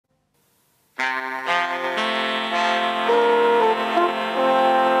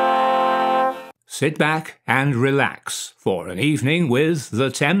sit back and relax for an evening with the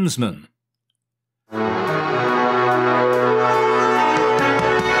Thamesmen.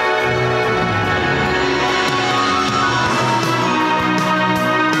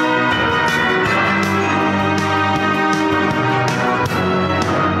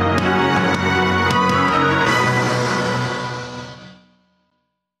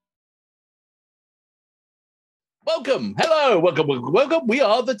 Welcome, hello, welcome. We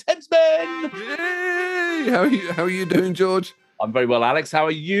are the Thamesmen. Yay! How are you doing, George? I'm very well, Alex. How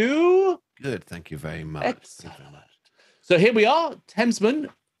are you? Good, thank you very much. Excellent. So here we are, Thamesmen,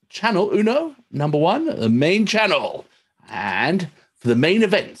 channel Uno, number one, the main channel, and for the main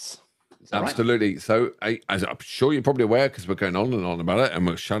events. Absolutely. Right? So, as I'm sure you're probably aware, because we're going on and on about it, and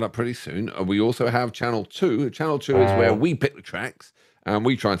we'll shut up pretty soon. We also have channel 2. Channel 2 is where we pick the tracks and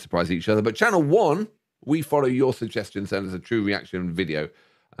we try and surprise each other. But channel 1, we follow your suggestions, and it's a true reaction video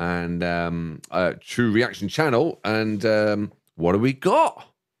and a true reaction channel. And what do we got?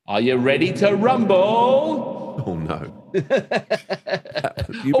 Are you ready to rumble? Oh, no.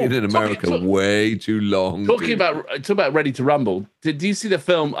 You've been in America way too long. Talking about ready to rumble, did you see the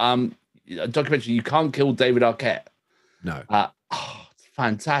film, documentary, You Can't Kill David Arquette? No. It's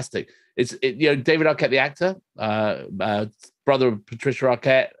fantastic. It's David Arquette, the actor, brother of Patricia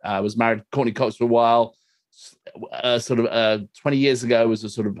Arquette, was married to Courtney Cox for a while. 20 years ago, was a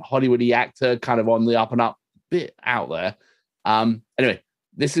sort of Hollywoody actor, kind of on the up and up, bit out there. Anyway,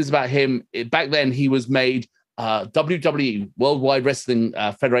 this is about him. Back then, he was made WWE, Worldwide Wrestling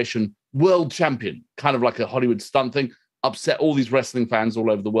Federation world champion, kind of like a Hollywood stunt thing. Upset all these wrestling fans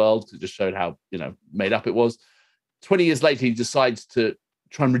all over the world. It just showed how made up it was. 20 years later, he decides to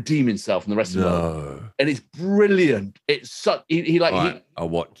try and redeem himself from the rest of the world, and it's brilliant. It's such I'll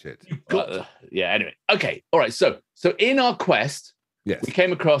watch it. Anyway, okay, all right. So in our quest, we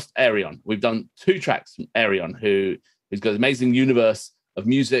came across Ayreon. We've done 2 tracks from Ayreon, who's got an amazing universe of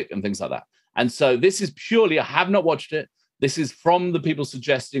music and things like that. And so this is purely, I have not watched it. This is from the people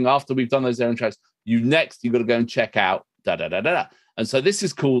suggesting after we've done those Ayreon tracks, you've got to go and check out And so this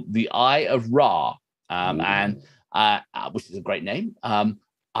is called The Eye of Ra, which is a great name.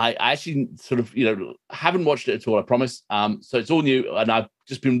 I actually sort of, haven't watched it at all, I promise. So it's all new, and I've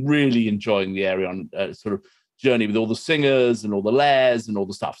just been really enjoying the Ayreon sort of journey with all the singers and all the layers and all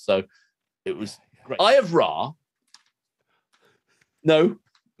the stuff. So it was great. Eye of Ra. No. Soon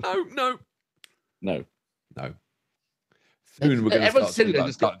we're going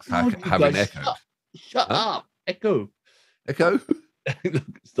to start about ducks having echoes. Shut up. Echo.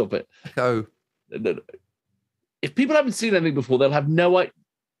 Stop it. Echo. No. If people haven't seen anything before, they'll have no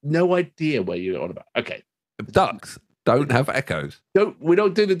idea where you're on about. Okay. Ducks don't have echoes. We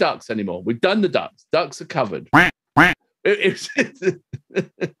don't do the ducks anymore. We've done the ducks. Ducks are covered. We're going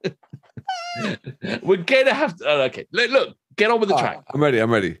to have to... Oh, okay. Look, get on with the track. I'm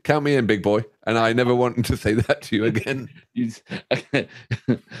ready. Count me in, big boy. And I never want to say that to you again.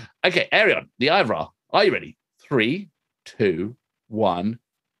 Okay, Ayreon, the Eye of Ra. Are you ready? 3, 2, 1,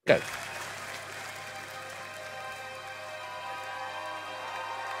 go.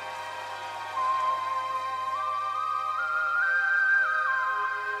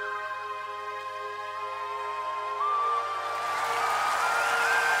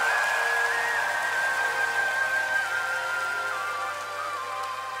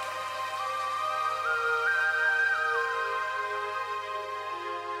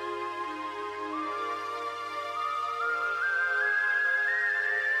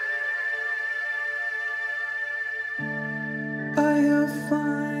 I have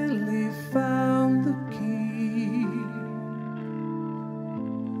finally found the key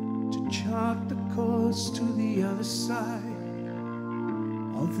to chart the course to the other side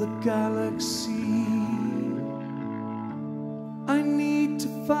of the galaxy. I need to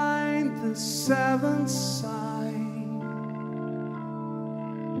find the 7th sign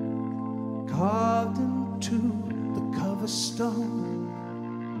carved into the cover stone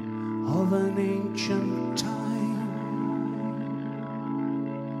of an ancient time.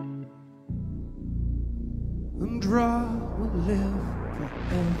 And Ra will live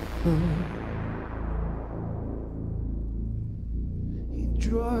forever. He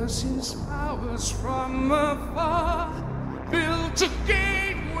draws his powers from afar, built a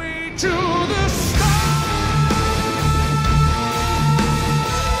gateway to the stars.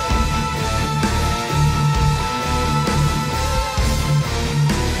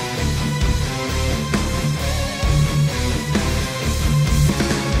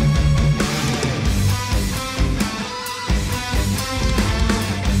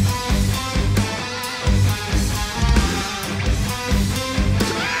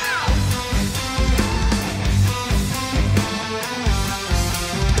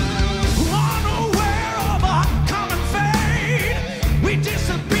 We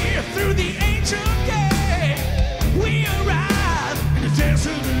disappear through the ancient gate. We arrive in the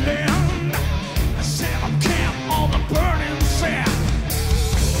desert land. I set up camp on the burning sand.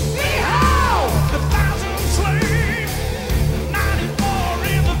 Yeehaw! 1,000 slain, 94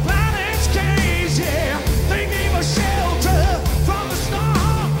 in the planet's cage. Yeah, they gave us shelter from the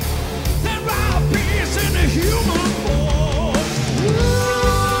storm. There are peace in the human form.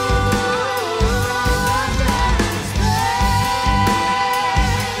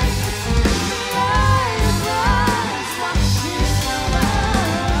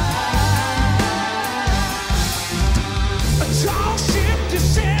 A tall ship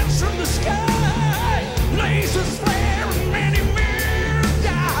descends from the sky. Lasers flare and many men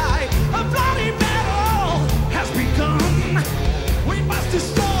die. A bloody battle has begun. We must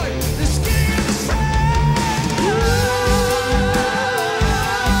destroy the skin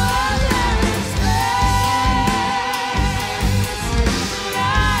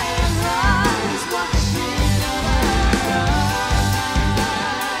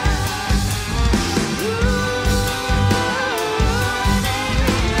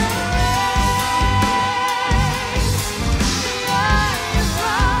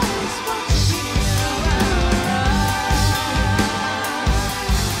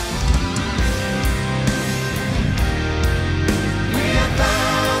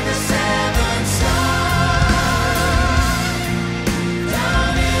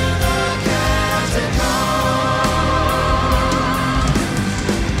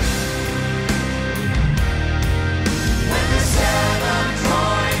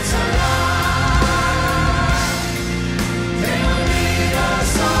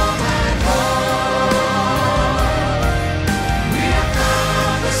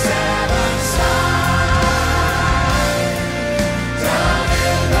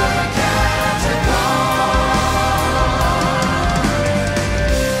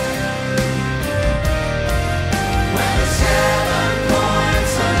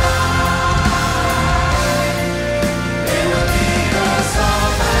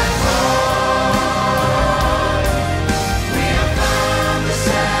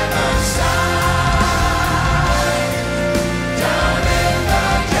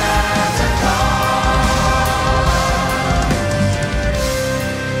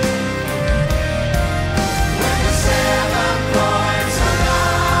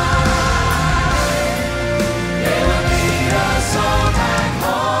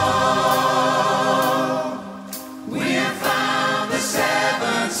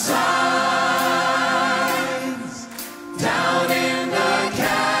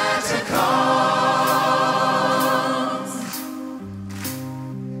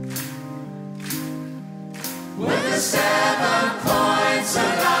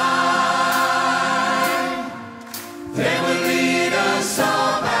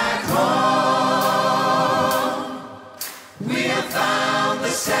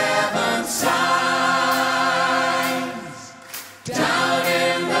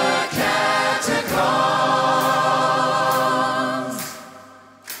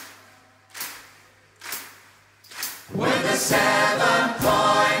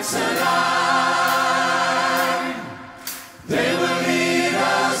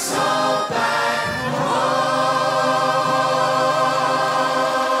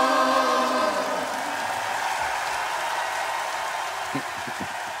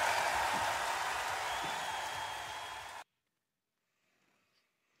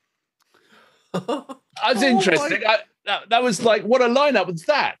That's interesting. That was like, what a lineup was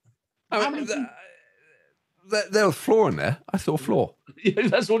that? I mean, there was floor in there. I saw floor. Yeah,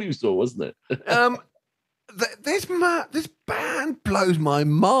 that's all you saw, wasn't it? This band blows my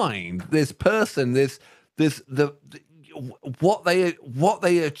mind. This person, what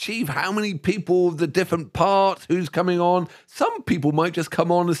they achieve, how many people, the different parts, who's coming on. Some people might just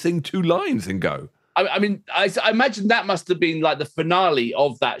come on and sing 2 lines and go. I mean, I imagine that must have been like the finale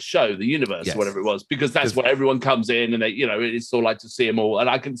of that show, the universe, Yes. or whatever it was, because that's where everyone comes in and they, it's sort of like to see them all.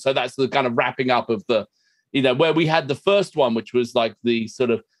 And so that's the kind of wrapping up of the, where we had the first one, which was like the sort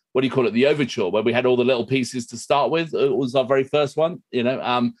of, what do you call it? The overture, where we had all the little pieces to start with. It was our very first one,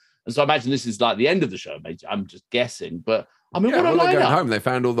 And so I imagine this is like the end of the show. I'm just guessing, but I mean, what a they're going lineup. home. They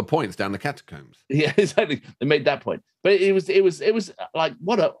found all the points down the catacombs. Yeah, exactly. They made that point, but it was like,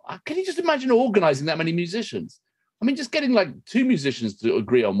 can you just imagine organizing that many musicians? I mean, just getting like 2 musicians to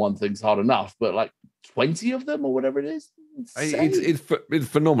agree on one thing's hard enough, but like 20 of them or whatever it is, it's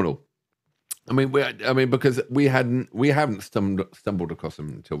phenomenal. I mean, because we haven't stumbled across them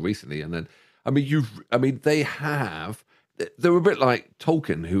until recently, and then they're a bit like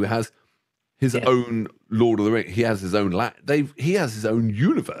Tolkien, who has his own Lord of the Rings. He has his own he has his own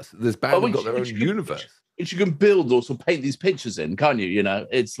universe. This band have got their own universe. Which you can build or paint these pictures in, can't you? You know,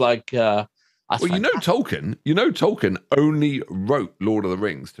 it's like well, Tolkien only wrote Lord of the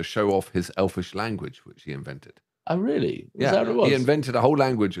Rings to show off his elfish language, which he invented. Oh, really? Is that what it was? He invented a whole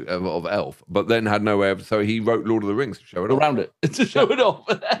language of elf, but then had no way of, so he wrote Lord of the Rings to show it around it, to show it off.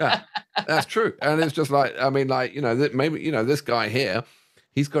 Yeah, that's true. And it's just like, I mean, like, you know, maybe, you know, this guy here,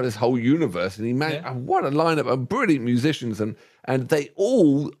 he's got his whole universe, and he made what a lineup of brilliant musicians, and they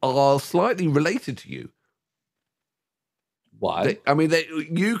all are slightly related to you. Why?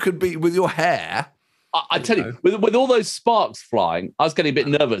 You could be with your hair. I tell you, with all those sparks flying, I was getting a bit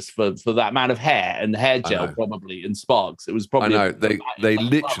nervous for that amount of hair and hair gel, probably, and sparks. It was probably. I know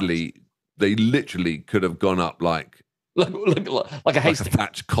they literally could have gone up like a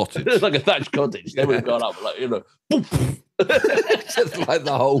thatched cottage, like a thatched cottage. They would have gone up like, you know, just like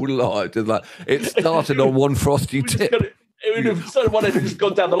the whole lot. Just like it started on one frosty tip. It would have started one end and just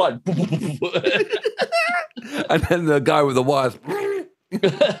gone down the line. And then the guy with the wires.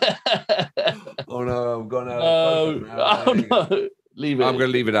 Oh no, I'm gone out of focus. Oh no. Leave it. I'm going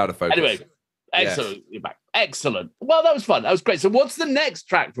to leave it out of focus. Anyway, excellent. Yes. You're back. Excellent. Well, that was fun. That was great. So what's the next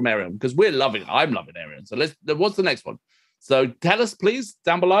track from Ayreon? Because we're loving it. I'm loving Ayreon. So what's the next one? So tell us, please,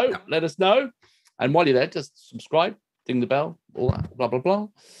 down below. Yeah. Let us know. And while you're there, just subscribe, ding the bell, all that, blah, blah, blah.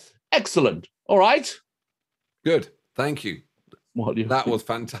 Excellent. All right. Good. Thank you. That was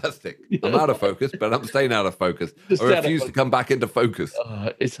fantastic. I'm out of focus, but I'm staying out of focus. I refuse to come back into focus.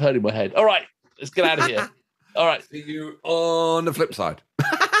 It's hurting my head. All right. Let's get out of here. All right. See you on the flip side.